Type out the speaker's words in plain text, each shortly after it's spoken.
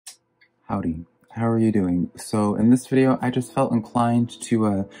Howdy, how are you doing? So in this video, I just felt inclined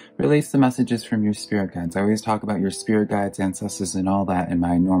to relay some messages from your spirit guides. I always talk about your spirit guides, ancestors, and all that in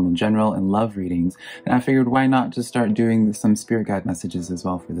my normal general and love readings. And I figured why not just start doing some spirit guide messages as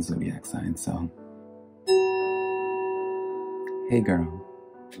well for the zodiac sign. So, hey girl.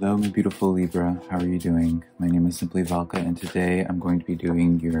 Hello, my beautiful Libra. How are you doing? My name is SimplyVelca, and today I'm going to be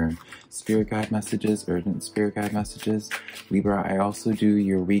doing your spirit guide messages, urgent spirit guide messages. Libra, I also do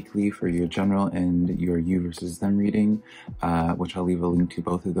your weekly for your general and your you versus them reading, which I'll leave a link to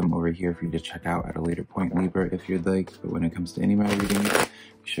both of them over here for you to check out at a later point, Libra, if you'd like. But when it comes to any of my readings,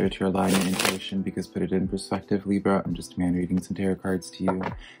 be sure to rely on your intuition, because put it in perspective, Libra, I'm just a man reading some tarot cards to you.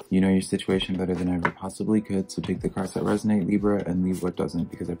 You know your situation better than I ever possibly could, so take the cards that resonate, Libra, and leave what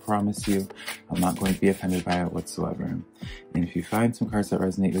doesn't, because I promise you, I'm not going to be offended by it whatsoever. And if you find some cards that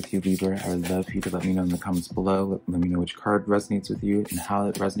resonate with you, Libra, I would love for you to let me know in the comments below. Let me know which card resonates with you and how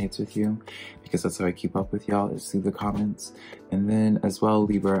it resonates with you, because that's how I keep up with y'all, is through the comments. And then as well,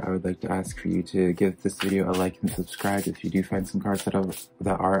 Libra, I would like to ask for you to give this video a like and subscribe if you do find some cards that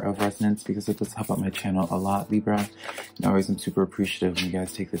are of resonance, because it does help out my channel a lot, Libra. And always I'm super appreciative when you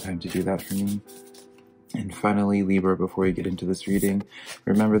guys take the time to do that for me. And finally, Libra, before you get into this reading,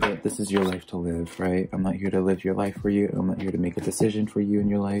 remember that this is your life to live, right? I'm not here to live your life for you. I'm not here to make a decision for you in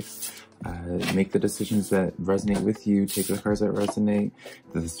your life. Make the decisions that resonate with you. Take the cards that resonate.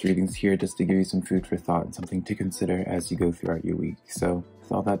 This reading's here just to give you some food for thought and something to consider as you go throughout your week. So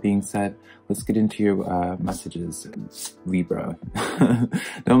with all that being said, let's get into your messages, Libra.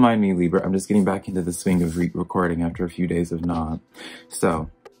 Don't mind me, Libra. I'm just getting back into the swing of recording after a few days of not. So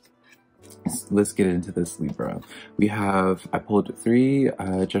let's get into this, Libra. I pulled three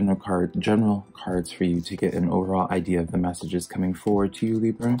general cards for you to get an overall idea of the messages coming forward to you,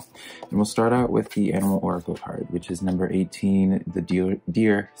 Libra. And we'll start out with the Animal Oracle card, which is number 18, the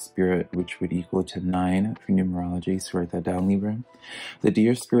Deer Spirit, which would equal to 9 for numerology. So write that down, Libra. The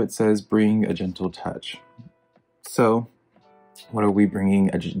Deer Spirit says, bring a gentle touch. So what are we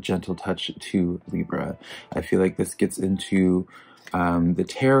bringing a gentle touch to, Libra? I feel like this gets into the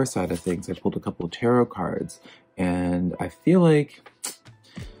tarot side of things. I pulled a couple of tarot cards, and I feel like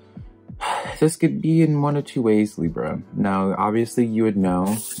this could be in one of two ways, Libra. Now, obviously, you would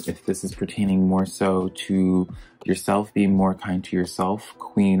know if this is pertaining more so to yourself, being more kind to yourself,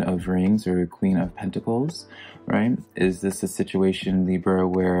 Queen of Rings or Queen of Pentacles, right? Is this a situation, Libra,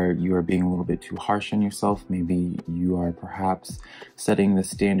 where you are being a little bit too harsh on yourself? Maybe you are perhaps setting the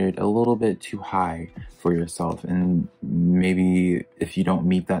standard a little bit too high for yourself, and maybe if you don't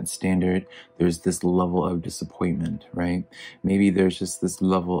meet that standard, there's this level of disappointment, right? Maybe there's just this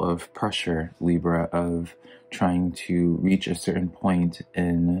level of pressure, Libra, of trying to reach a certain point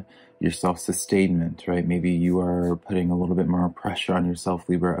in your self-sustainment, right? Maybe you are putting a little bit more pressure on yourself,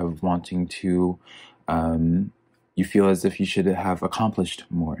 Libra, of wanting to, you feel as if you should have accomplished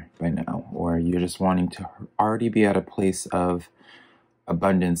more by now, or you're just wanting to already be at a place of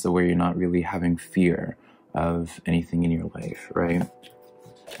abundance where you're not really having fear of anything in your life, right?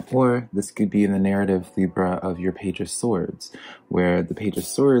 Or this could be in the narrative, Libra, of your Page of Swords, where the Page of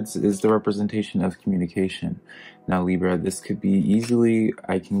Swords is the representation of communication. Now, Libra, this could be easily,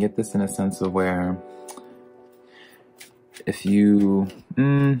 I can get this in a sense of where if you,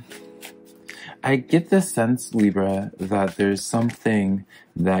 I get the sense, Libra, that there's something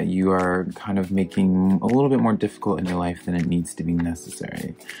that you are kind of making a little bit more difficult in your life than it needs to be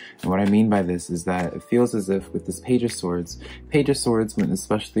necessary. And what I mean by this is that it feels as if with this Page of Swords,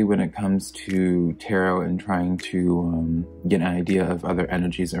 especially when it comes to tarot and trying to get an idea of other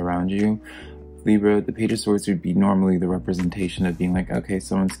energies around you, Libra, the Page of Swords would be normally the representation of being like, okay,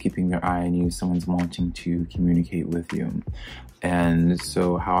 someone's keeping their eye on you, someone's wanting to communicate with you. And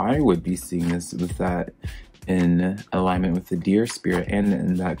so how I would be seeing this with that in alignment with the Deer Spirit and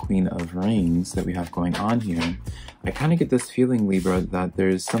in that Queen of Rings that we have going on here, I kind of get this feeling, Libra, that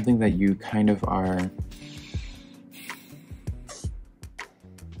there's something that you kind of are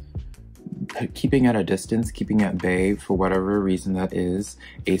keeping at a distance, keeping at bay for whatever reason that is.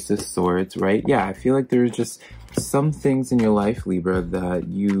 Ace of Swords, right? Yeah, I feel like there's just some things in your life, Libra, that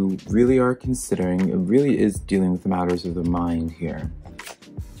you really are considering. It really is dealing with the matters of the mind here,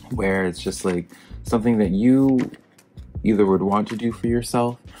 where it's just like something that you either would want to do for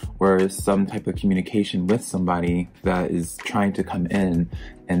yourself, or some type of communication with somebody that is trying to come in,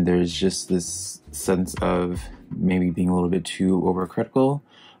 and there's just this sense of maybe being a little bit too overcritical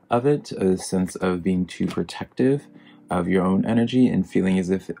of it, a sense of being too protective of your own energy and feeling as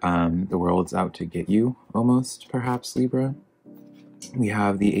if the world's out to get you, almost, perhaps, Libra. We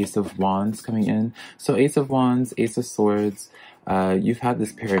have the Ace of Wands coming in. So Ace of Wands, Ace of Swords, you've had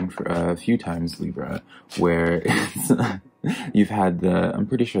this pairing for a few times, Libra, where it's, you've had I'm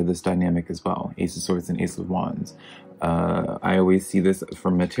pretty sure this dynamic as well, Ace of Swords and Ace of Wands. I always see this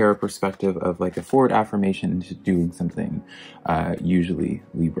from a tarot perspective of like a forward affirmation into doing something, usually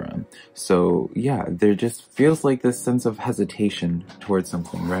Libra. So yeah, there just feels like this sense of hesitation towards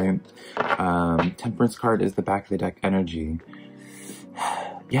something, right? Temperance card is the back of the deck energy.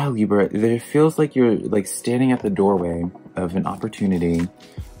 Yeah, Libra, there feels like you're like standing at the doorway of an opportunity,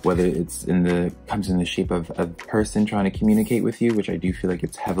 whether it's comes in the shape of a person trying to communicate with you, which I do feel like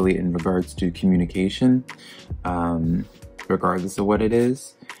it's heavily in regards to communication, regardless of what it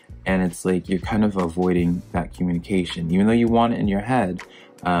is. And it's like you're kind of avoiding that communication. Even though you want it in your head,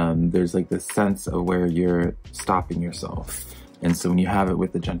 there's like this sense of where you're stopping yourself. And so when you have it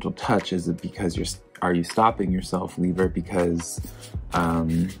with a gentle touch, is it because are you stopping yourself, Libra, because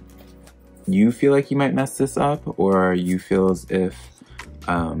you feel like you might mess this up, or you feel as if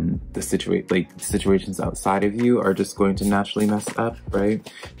the situations outside of you are just going to naturally mess up, right?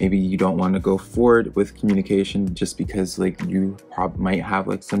 Maybe you don't want to go forward with communication just because like you might have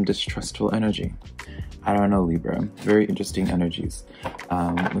like some distrustful energy. I don't know, Libra. Very interesting energies.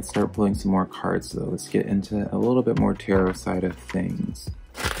 Let's start pulling some more cards though. Let's get into a little bit more tarot side of things.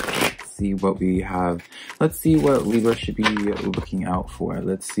 See what we have. Let's see what Libra should be looking out for.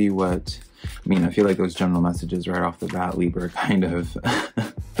 Let's see what, I mean, I feel like those general messages right off the bat, Libra, kind of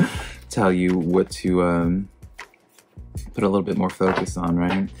tell you what to put a little bit more focus on,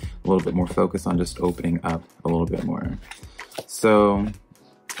 right? A little bit more focus on just opening up a little bit more. So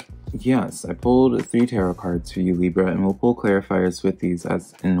yes, I pulled 3 tarot cards for you, Libra, and we'll pull clarifiers with these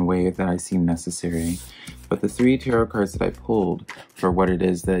as in a way that I seem necessary. But the 3 tarot cards that I pulled for what it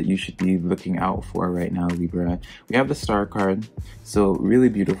is that you should be looking out for right now, Libra, we have the Star card. So really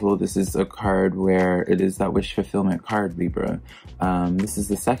beautiful. This is a card where it is that wish fulfillment card, Libra. This is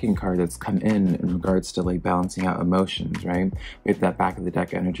the second card that's come in regards to like balancing out emotions, right? We have that back of the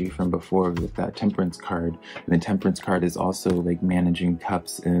deck energy from before with that Temperance card. And the Temperance card is also like managing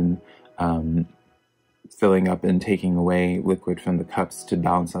cups and filling up and taking away liquid from the cups to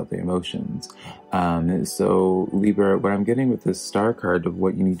balance out the emotions. So Libra, what I'm getting with this Star card of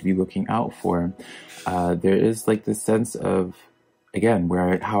what you need to be looking out for, there is like this sense of, again,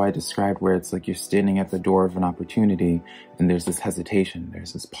 how I described where it's like you're standing at the door of an opportunity and there's this hesitation,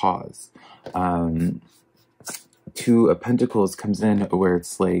 there's this pause. 2 of Pentacles comes in where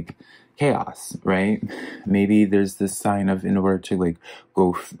it's like chaos, right? Maybe there's this sign of, in order to like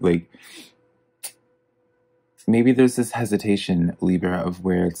go like, maybe there's this hesitation, Libra, of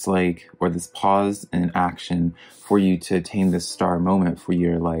where it's like, or this pause in action for you to attain this star moment for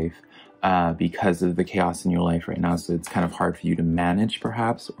your life because of the chaos in your life right now. So it's kind of hard for you to manage,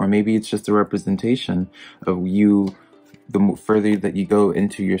 perhaps, or maybe it's just a representation of you. The further that you go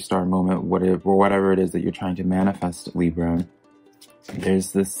into your star moment, whatever it is that you're trying to manifest, Libra,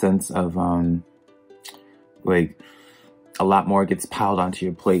 there's this sense of like, a lot more gets piled onto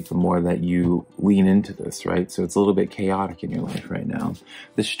your plate the more that you lean into this, right? So it's a little bit chaotic in your life right now.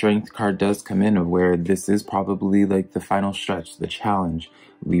 The Strength card does come in of where this is probably like the final stretch, the challenge,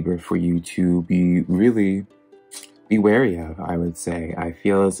 Libra, for you to be really be wary of, I would say. I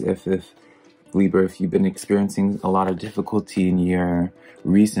feel as if Libra, if you've been experiencing a lot of difficulty in your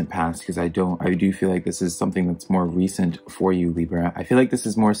recent past, because I do feel like this is something that's more recent for you, Libra. I feel like this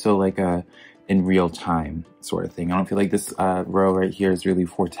is more so like a in real time sort of thing. I don't feel like this row right here is really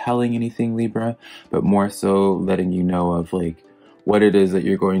foretelling anything, Libra, but more so letting you know of like what it is that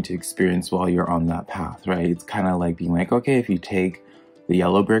you're going to experience while you're on that path, right? It's kind of like being like, okay, if you take the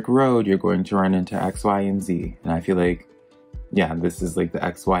yellow brick road, you're going to run into X, Y, and Z. And I feel like, yeah, this is like the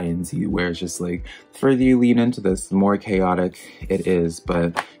X, Y, and Z, where it's just like, the further you lean into this, the more chaotic it is.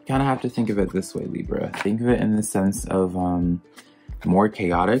 But you kind of have to think of it this way, Libra. Think of it in the sense of more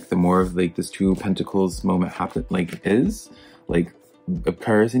chaotic, the more of like this 2 of Pentacles moment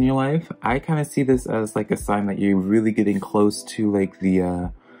occurs in your life. I kind of see this as like a sign that you're really getting close to like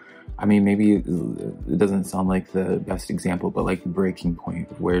the I mean, maybe it doesn't sound like the best example, but like the breaking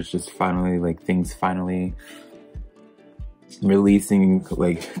point where it's just finally like things finally releasing,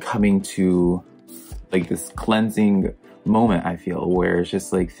 like coming to like this cleansing moment, I feel, where it's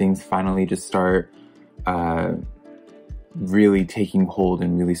just like things finally just start really taking hold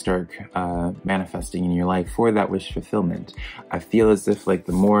and really start manifesting in your life for that wish fulfillment. I feel as if like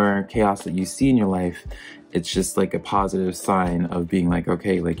the more chaos that you see in your life, it's just like a positive sign of being like,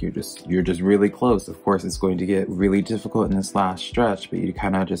 okay, like you're just really close. Of course, it's going to get really difficult in this last stretch, but you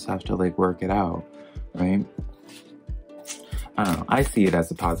kind of just have to like work it out, right? I don't know, I see it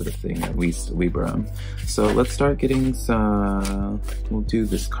as a positive thing, at least, Libra. So let's start getting some, we'll do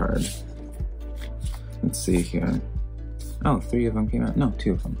this card. Let's see here. Oh, 3 of them came out. No,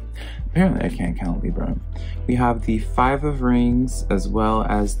 2 of them. Apparently I can't count, Libra. We have the 5 of rings as well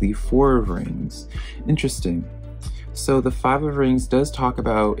as the 4 of rings. Interesting. So the 5 of rings does talk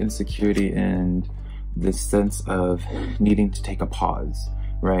about insecurity and this sense of needing to take a pause,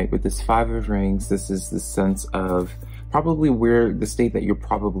 right? With this 5 of rings, this is the sense of probably where the state that you're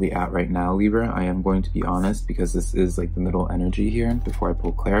probably at right now, Libra. I am going to be honest, because this is like the middle energy here before I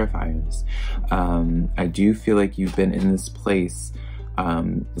pull clarifiers. I do feel like you've been in this place,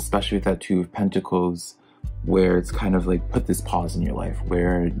 especially with that 2 of Pentacles, where it's kind of like put this pause in your life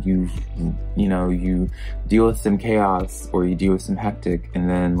where you deal with some chaos or you deal with some hectic, and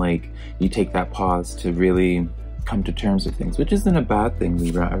then like you take that pause to really come to terms with things, which isn't a bad thing,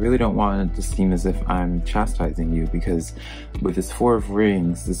 Libra. I really don't want it to seem as if I'm chastising you, because with this 4 of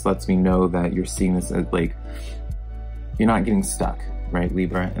rings, this lets me know that you're seeing this as like, you're not getting stuck, right,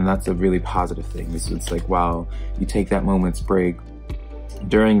 Libra? And that's a really positive thing. It's like, wow, you take that moment's break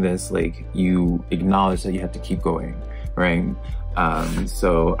during this, like you acknowledge that you have to keep going, right?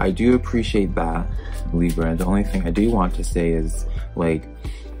 So I do appreciate that, Libra. The only thing I do want to say is like,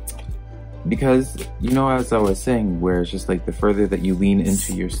 because, you know, as I was saying, where it's just like the further that you lean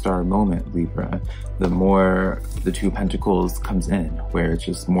into your star moment, Libra, the more the 2 of Pentacles comes in, where it's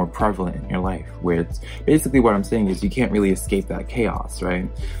just more prevalent in your life, where it's basically what I'm saying is you can't really escape that chaos, right?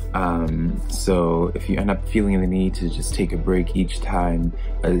 So if you end up feeling the need to just take a break each time,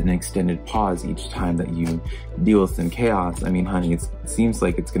 an extended pause each time that you deal with some chaos, I mean, honey, it seems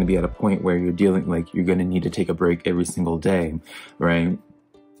like it's going to be at a point where you're going to need to take a break every single day, right?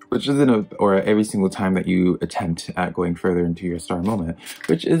 Which isn't or every single time that you attempt at going further into your star moment,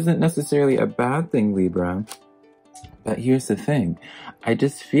 which isn't necessarily a bad thing, Libra. But here's the thing. I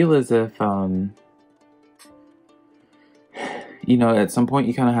just feel as if, you know, at some point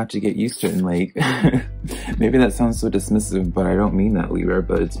you kind of have to get used to it, and like, maybe that sounds so dismissive, but I don't mean that, Libra,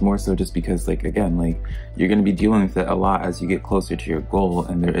 but it's more so just because, like, again, like, you're going to be dealing with it a lot as you get closer to your goal,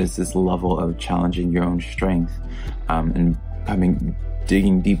 and there is this level of challenging your own strength, and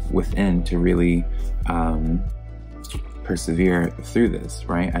digging deep within to really persevere through this,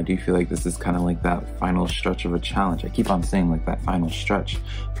 right? I do feel like this is kind of like that final stretch of a challenge. I keep on saying like that final stretch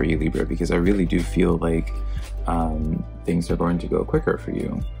for you, Libra, because I really do feel like things are going to go quicker for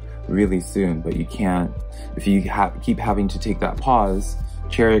you really soon, but you can't, if you keep having to take that pause,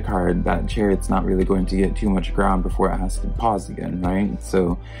 Chariot card, that Chariot's not really going to get too much ground before it has to pause again, right?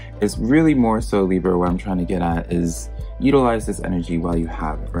 So it's really more so, Libra, what I'm trying to get at is utilize this energy while you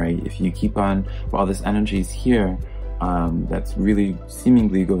have it, right? If you keep on, while this energy is here, that's really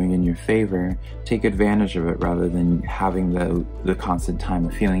seemingly going in your favor, take advantage of it rather than having the constant time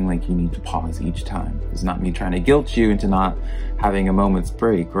of feeling like you need to pause each time. It's not me trying to guilt you into not having a moment's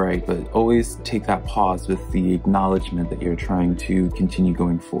break, right? But always take that pause with the acknowledgement that you're trying to continue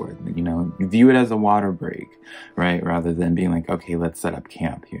going forward. You know, view it as a water break, right? Rather than being like, okay, let's set up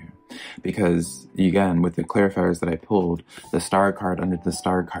camp here. Because again, with the clarifiers that I pulled, the star card under the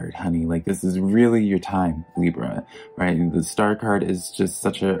star card, honey, like this is really your time, Libra, right? The star card is just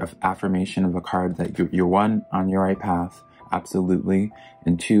such an affirmation of a card that you're one, on your right path, absolutely,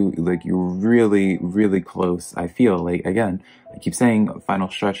 and 2, like you're really, really close. I feel like, again, I keep saying final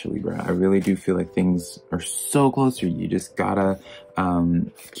stretch, Libra. I really do feel like things are so close to you. You just gotta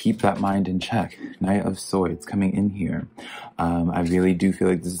keep that mind in check. Knight of Swords coming in here. I really do feel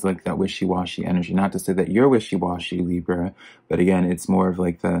like this is like that wishy-washy energy. Not to say that you're wishy-washy, Libra, but again, it's more of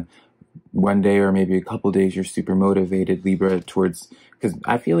like the one day or maybe a couple days you're super motivated, Libra, towards, because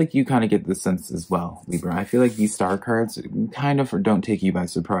I feel like you kind of get this sense as well, Libra. I feel like these star cards kind of don't take you by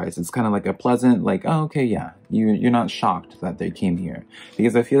surprise. It's kind of like a pleasant, like, oh, okay, yeah, you're not shocked that they came here,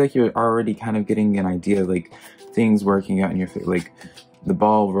 because I feel like you're already kind of getting an idea, like things working out in your favor, like the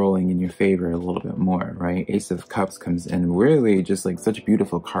ball rolling in your favor a little bit more, right? Ace of Cups comes in, really just like such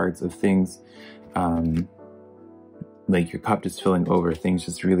beautiful cards of things, like your cup just filling over, things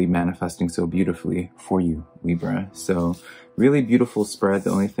just really manifesting so beautifully for you, Libra. So really beautiful spread. The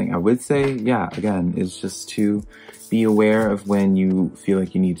only thing I would say, yeah, again, is just to be aware of when you feel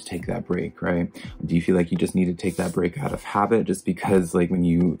like you need to take that break, right? Do you feel like you just need to take that break out of habit just because like when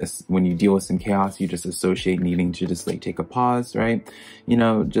you deal with some chaos, you just associate needing to just like take a pause, right? You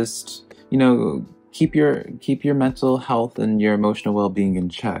know, just, you know, keep your mental health and your emotional well-being in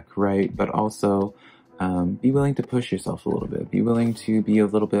check, right? But also, be willing to push yourself a little bit. Be willing to be a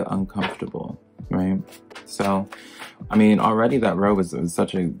little bit uncomfortable, right? So, I mean, already that row was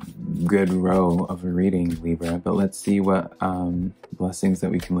such a good row of a reading, Libra, but let's see what blessings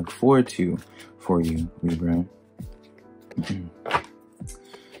that we can look forward to for you, Libra.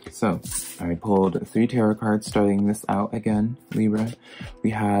 So, I pulled 3 tarot cards starting this out again, Libra.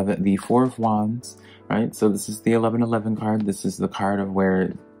 We have the 4 of Wands, right? So this is the 1111 card. This is the card of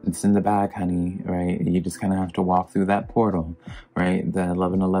where it's in the bag, honey, right? You just kind of have to walk through that portal, right? The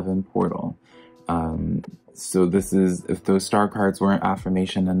 1111 portal. So this is, if those star cards weren't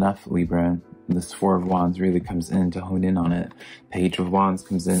affirmation enough, Libra, this 4 of Wands really comes in to hone in on it. Page of Wands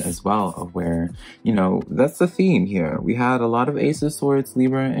comes in as well, of where, you know, that's the theme here. We had a lot of Ace of Swords,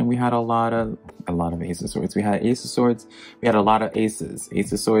 Libra, and we had a lot of Ace of Swords. We had Ace of Swords, we had a lot of aces.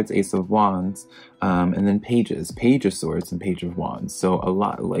 Ace of Swords, Ace of Wands, and then pages. Page of Swords and Page of Wands. So a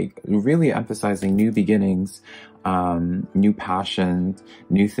lot, like, really emphasizing new beginnings, new passions,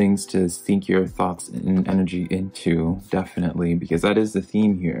 new things to sink your thoughts and energy into, definitely, because that is the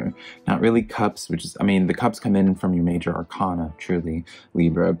theme here. Not really cups, which is, I mean, the cups come in from your major arcana, truly,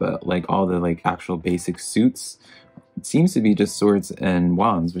 Libra, but like all the like actual basic suits, it seems to be just swords and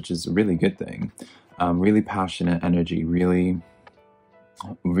wands, which is a really good thing. Really passionate energy, really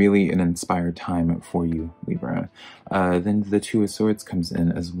an inspired time for you, Libra. Then the 2 of Swords comes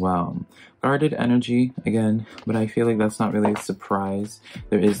in as well. Guarded energy, again, but I feel like that's not really a surprise.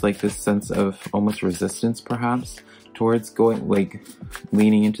 There is like this sense of almost resistance, perhaps, towards going, like,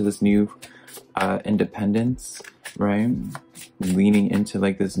 leaning into this new independence, right? Leaning into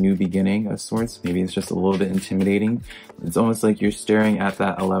like this new beginning of sorts. Maybe it's just a little bit intimidating. It's almost like you're staring at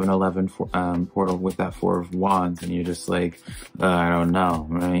that 1111 portal with that 4 of Wands, and you're just like, I don't know,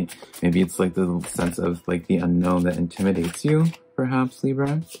 right? Maybe it's like the sense of like the unknown that intimidates you, perhaps,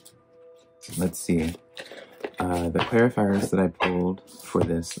 Libra. Let's see. The clarifiers that I pulled for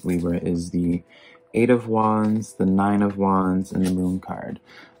this, Libra, is the 8 of Wands, the 9 of Wands, and the Moon card.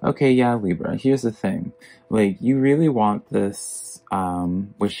 Okay, yeah, Libra, here's the thing. Like, you really want this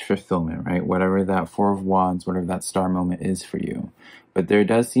wish fulfillment, right? Whatever that 4 of Wands, whatever that star moment is for you. But there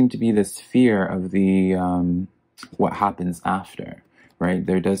does seem to be this fear of the what happens after, right?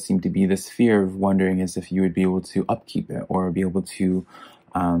 There does seem to be this fear of wondering as if you would be able to upkeep it or be able to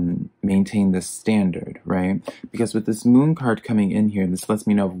maintain this standard, right? Because with this Moon card coming in here, this lets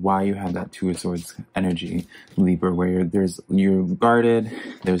me know why you have that 2 of Swords energy, Libra, where you're guarded.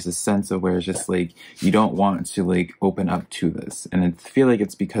 There's a sense of where it's just like you don't want to like open up to this, and I feel like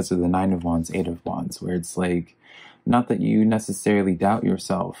it's because of the 9 of Wands, 8 of Wands, where it's like, not that you necessarily doubt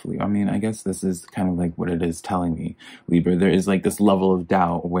yourself. I mean, I guess this is kind of like what it is telling me, Libra. There is like this level of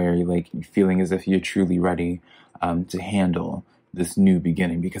doubt where you're like feeling as if you're truly ready to handle this new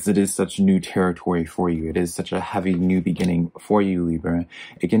beginning, because it is such new territory for you. It is such a heavy new beginning for you, Libra.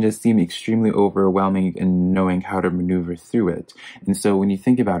 It can just seem extremely overwhelming in knowing how to maneuver through it. And so when you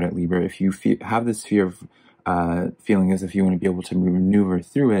think about it, Libra, if you have this fear of feeling as if you want to be able to maneuver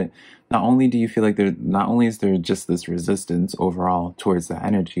through it, not only do you feel like not only is there just this resistance overall towards the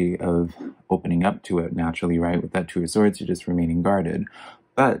energy of opening up to it naturally, right? With that 2 of Swords, you're just remaining guarded.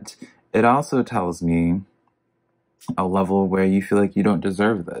 But it also tells me a level where you feel like you don't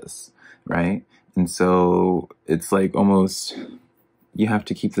deserve this, right? And so it's like almost, you have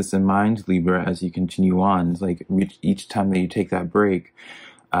to keep this in mind, Libra, as you continue on. It's like each time that you take that break,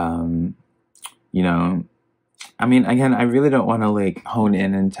 you know, I mean, again, I really don't want to like hone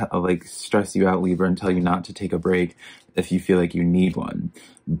in and like stress you out, Libra, and tell you not to take a break if you feel like you need one.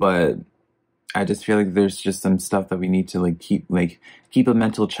 But I just feel like there's just some stuff that we need to like keep a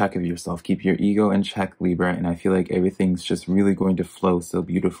mental check of yourself, keep your ego in check, Libra, and I feel like everything's just really going to flow so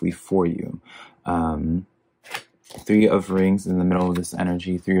beautifully for you. 3 of Rings in the middle of this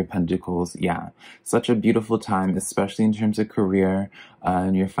energy, 3 of Pentacles, yeah, such a beautiful time, especially in terms of career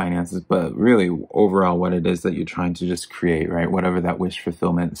and your finances, but really overall what it is that you're trying to just create, right? Whatever that wish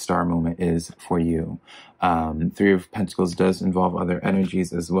fulfillment star moment is for you. 3 of Pentacles does involve other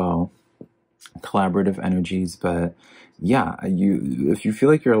energies as well, collaborative energies, but yeah, if you feel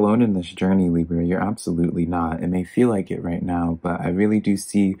like you're alone in this journey, Libra, you're absolutely not. It may feel like it right now, but I really do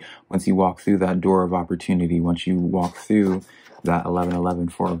see once you walk through that door of opportunity, once you walk through that 1111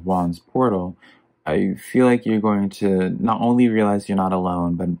 4 of Wands portal, I feel like you're going to not only realize you're not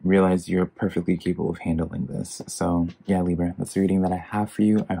alone, but realize you're perfectly capable of handling this. So yeah, Libra, that's the reading that I have for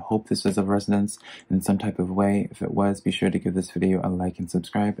you. I hope this was of resonance in some type of way. If it was, be sure to give this video a like and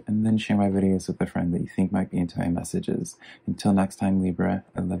subscribe, and then share my videos with a friend that you think might be into my messages. Until next time, Libra,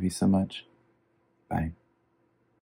 I love you so much. Bye.